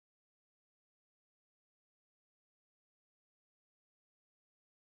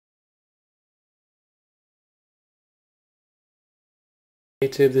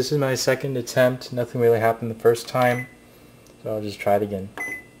YouTube, this is my second attempt. Nothing really happened the first time, so I'll just try it again.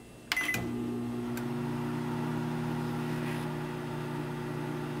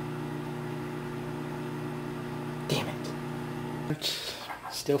 Damn it.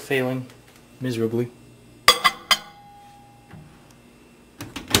 Still failing miserably.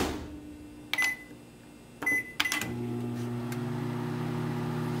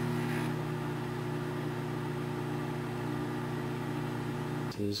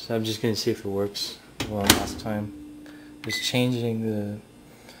 I'm just going to see if it works well last time. Just changing the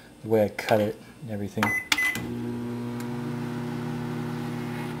way I cut it and everything. I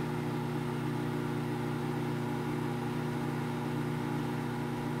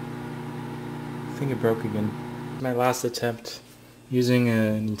think it broke again. My last attempt using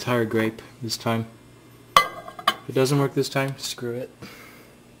an entire grape this time. If it doesn't work this time, screw it.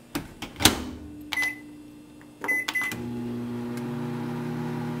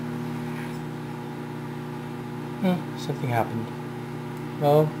 Something happened.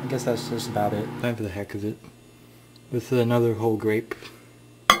 Well, I guess that's just about it. Time for the heck of it. With another whole grape.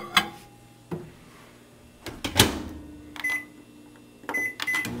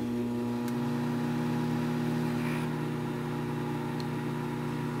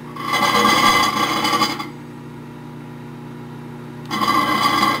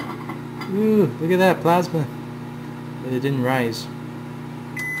 Ooh, look at that plasma. But it didn't rise.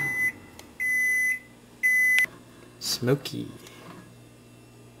 Smoky.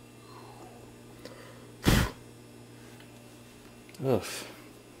 Ugh.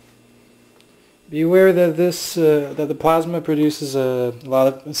 Beware that that the plasma produces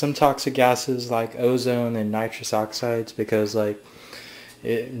some toxic gases like ozone and nitrous oxides, because like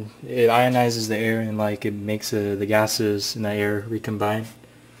it ionizes the air and like it makes the gases in the air recombine.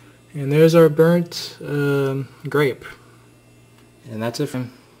 And there's our burnt grape. And that's it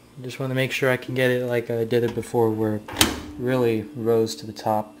from. Just want to make sure I can get it like I did it before, where it really rose to the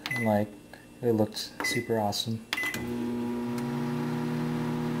top and like it looked super awesome.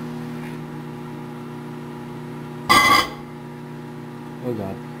 Oh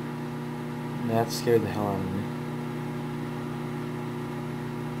god, that scared the hell out of me.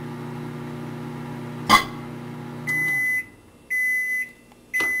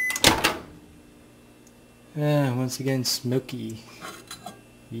 Once again, smoky.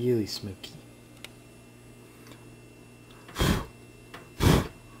 Really smoky.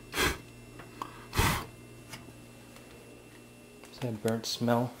 Is that burnt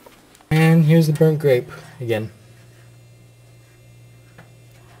smell? And here's the burnt grape again.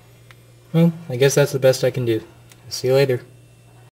 Well, I guess that's the best I can do. See you later.